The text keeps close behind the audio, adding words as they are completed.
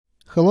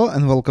Hello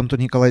and welcome to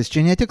Nikolai's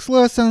genetics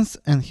lessons,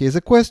 and here's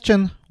a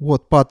question: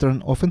 what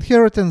pattern of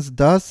inheritance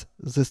does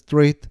this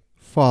trait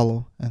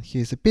follow? And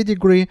here's a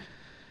pedigree,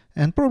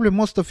 and probably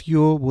most of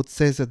you would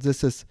say that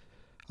this is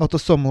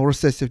autosomal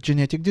recessive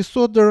genetic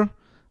disorder,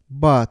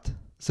 but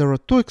there are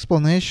two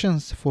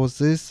explanations for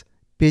this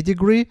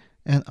pedigree,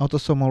 and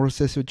autosomal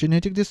recessive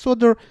genetic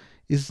disorder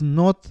is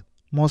not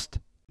most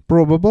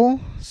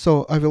probable.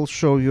 So I will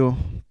show you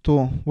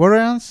two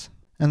variants,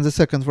 and the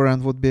second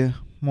variant would be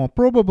more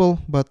probable,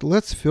 but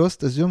let's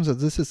first assume that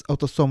this is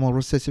autosomal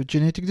recessive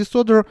genetic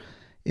disorder.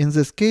 In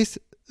this case,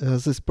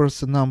 this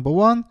person number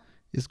 1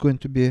 is going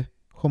to be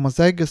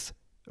homozygous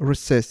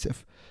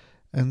recessive,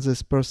 and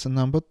this person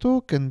number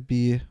 2 can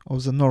be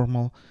of the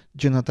normal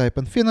genotype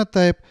and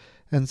phenotype,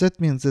 and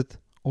that means that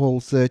all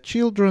the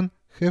children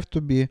have to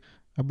be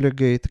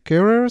obligate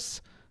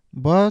carriers,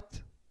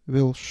 but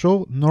will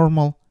show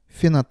normal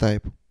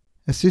phenotype.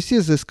 As you see,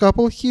 this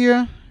couple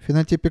here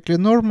phenotypically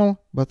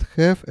normal but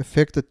have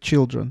affected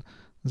children.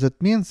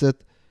 That means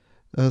that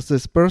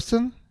this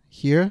person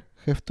here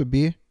have to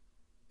be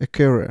a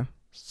carrier,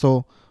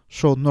 so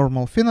show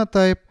normal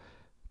phenotype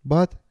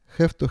but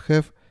have to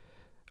have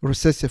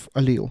recessive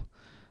allele.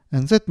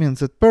 And that means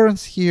that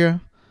parents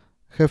here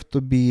have to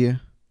be,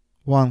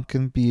 one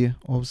can be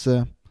of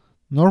the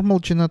normal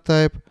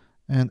genotype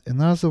and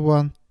another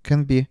one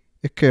can be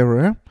a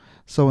carrier.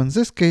 So in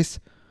this case,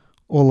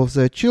 all of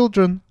their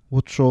children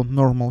would show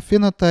normal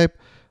phenotype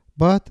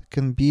but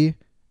can be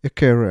a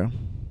carrier.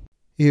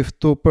 If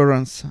two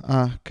parents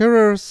are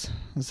carriers,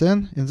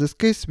 then in this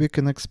case we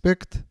can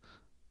expect,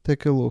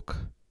 take a look,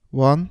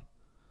 one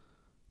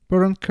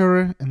parent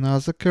carrier,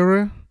 another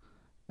carrier,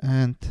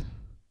 and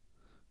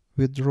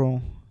we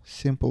draw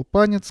simple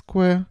Punnett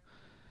square,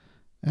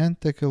 and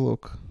take a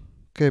look,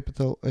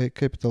 capital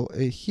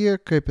A here,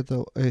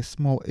 capital A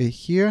small a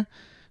here,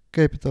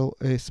 capital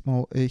A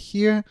small a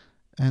here,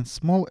 and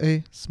small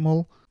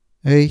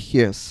a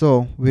here.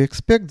 So we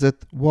expect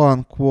that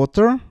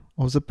 1/4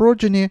 of the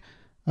progeny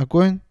are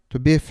going to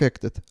be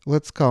affected.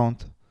 Let's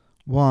count: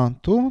 1,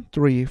 2,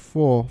 3,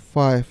 4,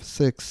 5,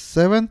 6,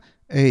 7,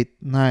 8,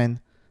 9,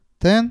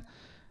 10,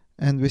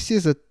 and we see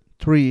that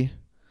 3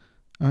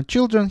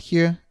 children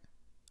here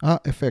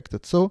are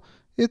affected. So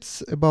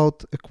it's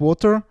about a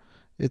quarter,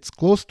 it's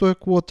close to a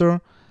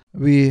quarter.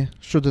 We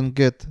shouldn't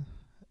get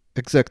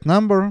exact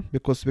number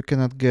because we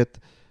cannot get,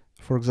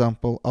 for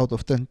example, out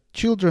of 10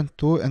 children,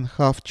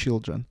 2.5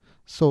 children.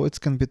 So it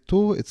can be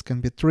 2, it can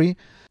be 3.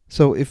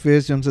 So if we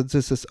assume that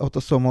this is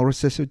autosomal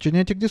recessive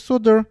genetic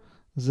disorder,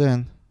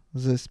 then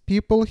these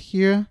people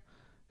here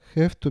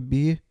have to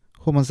be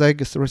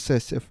homozygous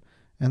recessive.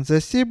 And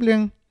their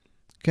sibling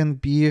can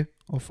be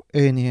of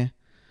any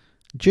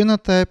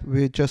genotype.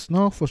 We just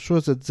know for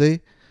sure that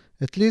they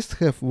at least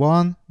have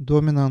one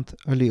dominant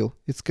allele.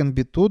 It can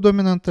be 2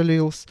 dominant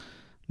alleles,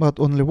 but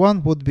only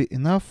one would be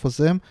enough for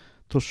them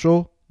to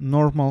show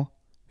normal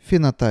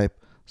phenotype.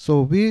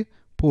 So we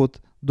put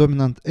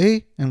dominant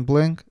A and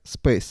blank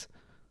space.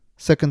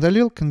 Second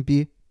allele can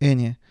be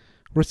any,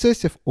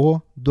 recessive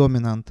or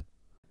dominant.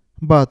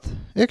 But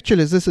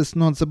actually this is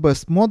not the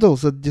best model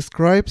that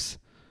describes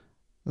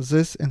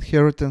this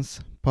inheritance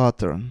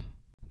pattern.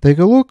 Take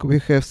a look, we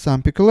have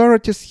some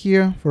peculiarities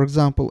here. For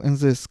example, in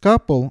this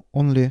couple,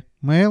 only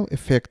male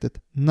affected.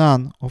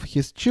 None of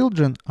his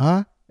children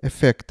are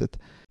affected.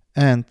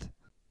 And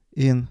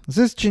in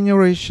this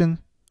generation,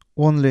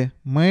 only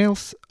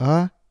males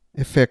are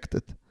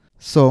affected.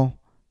 So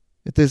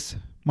it is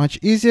much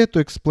easier to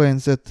explain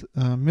that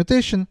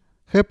mutation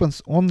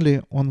happens only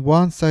on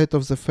one side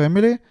of the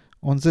family,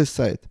 on this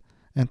side,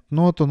 and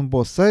not on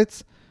both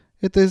sides.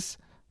 It is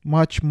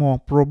much more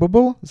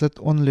probable that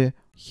only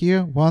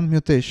here one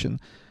mutation,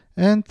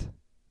 and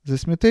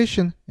this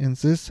mutation in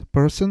this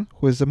person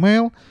who is a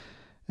male,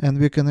 and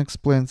we can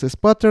explain this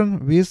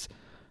pattern with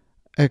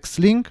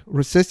X-linked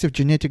recessive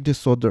genetic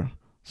disorder.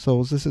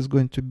 So this is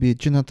going to be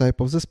genotype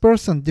of this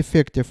person,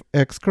 defective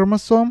X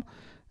chromosome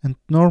and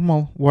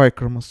normal Y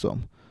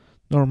chromosome.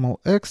 Normal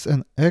X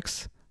and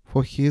X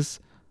for his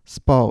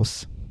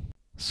spouse.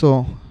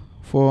 So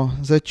for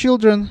the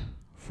children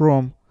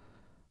from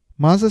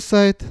mother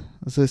side,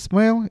 this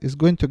male is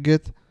going to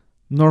get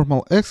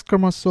normal X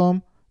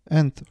chromosome,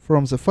 and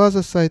from the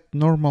father side,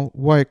 normal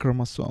Y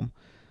chromosome.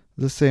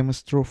 The same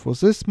is true for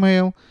this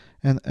male,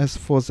 and as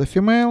for the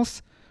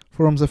females,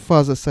 from the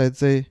father side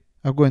they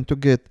are going to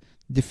get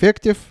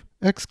defective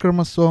X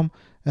chromosome,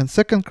 and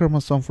second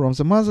chromosome from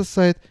the mother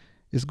side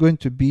is going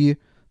to be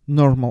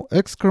normal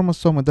X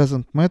chromosome. It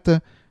doesn't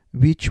matter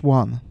which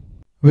one.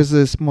 With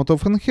this mode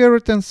of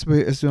inheritance,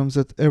 we assume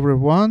that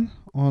everyone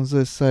on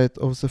this side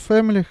of the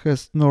family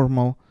has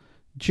normal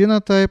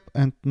genotype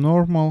and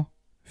normal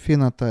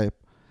phenotype.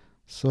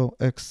 So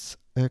X,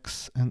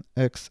 X, and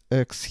X,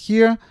 X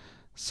here.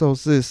 So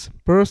this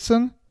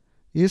person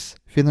is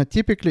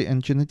phenotypically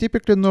and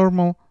genotypically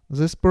normal.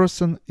 This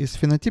person is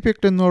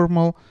phenotypically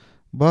normal,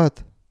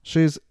 but she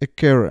is a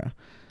carrier.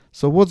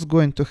 So what's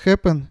going to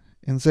happen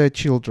in their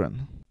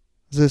children?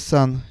 The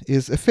son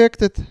is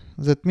affected.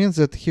 That means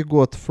that he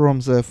got from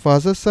the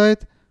father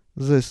side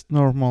this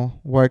normal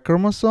Y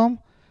chromosome,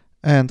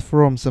 and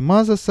from the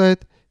mother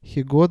side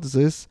he got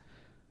this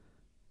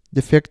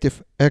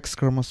defective X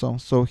chromosome.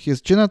 So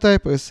his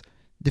genotype is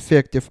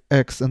defective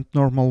X and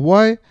normal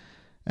Y,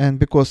 and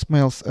because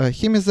males are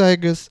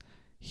hemizygous,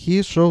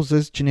 he shows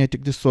this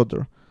genetic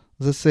disorder.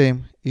 The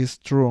same is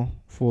true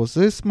for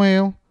this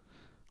male.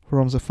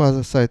 From the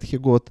father side he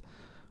got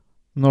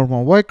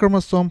normal Y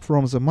chromosome,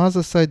 from the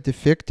mother side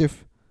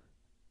defective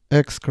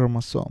X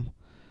chromosome.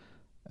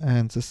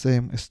 And the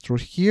same is true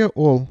here.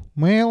 All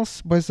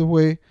males, by the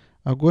way,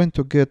 are going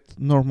to get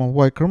normal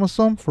Y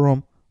chromosome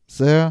from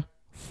their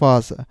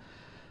father.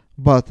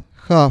 But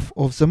half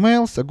of the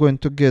males are going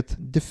to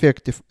get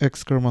defective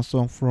X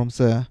chromosome from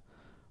their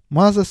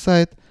mother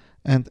side,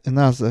 and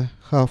another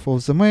half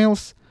of the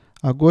males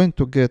are going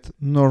to get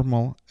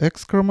normal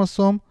X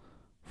chromosome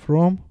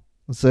from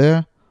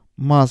their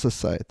mother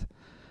side.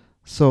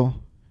 So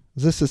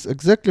this is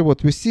exactly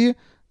what we see,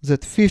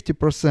 that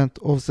 50%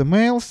 of the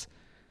males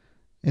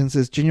in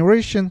this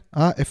generation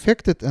are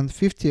affected and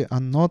 50 are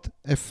not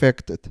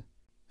affected.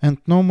 And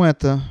no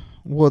matter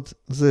what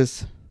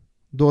these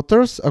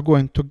daughters are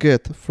going to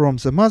get from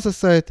the mother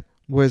side,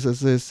 whether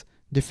this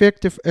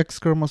defective X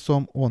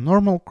chromosome or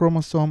normal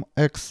chromosome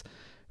X,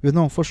 we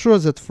know for sure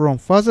that from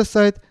father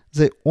side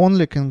they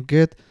only can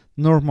get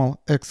normal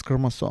X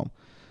chromosome.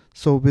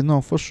 So we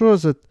know for sure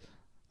that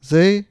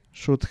they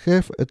should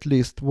have at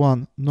least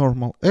one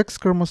normal X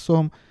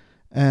chromosome,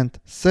 and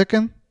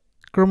second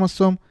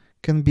chromosome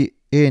can be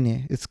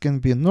any. It can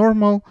be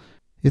normal,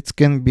 it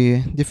can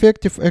be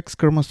defective X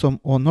chromosome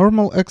or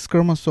normal X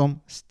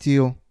chromosome.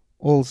 Still,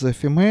 all the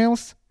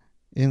females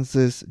in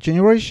this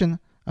generation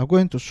are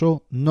going to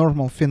show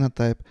normal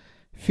phenotype.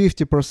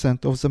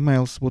 50% of the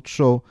males would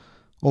show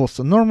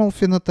also normal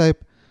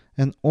phenotype,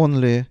 and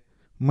only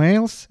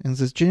males in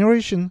this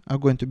generation are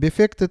going to be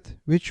affected,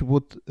 which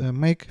would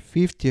make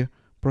 50%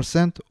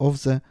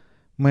 of the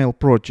male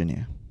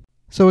progeny.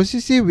 So as you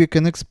see, we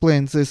can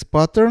explain this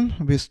pattern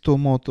with two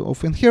modes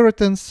of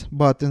inheritance,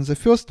 but in the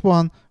first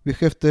one we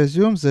have to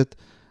assume that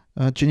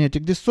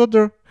genetic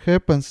disorder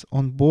happens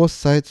on both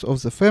sides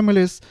of the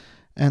families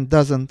and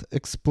doesn't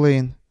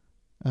explain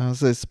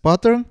this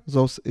pattern,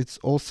 though it's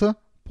also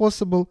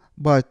possible,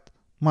 but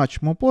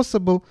much more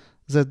possible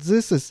that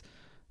this is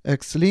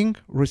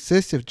X-linked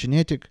recessive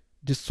genetic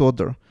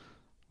disorder.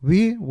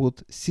 We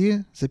would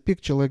see the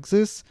picture like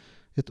this.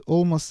 It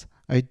almost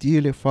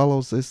ideally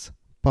follows this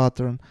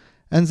pattern.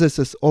 And this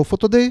is all for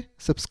today.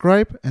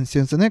 Subscribe and see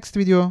you in the next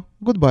video.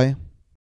 Goodbye.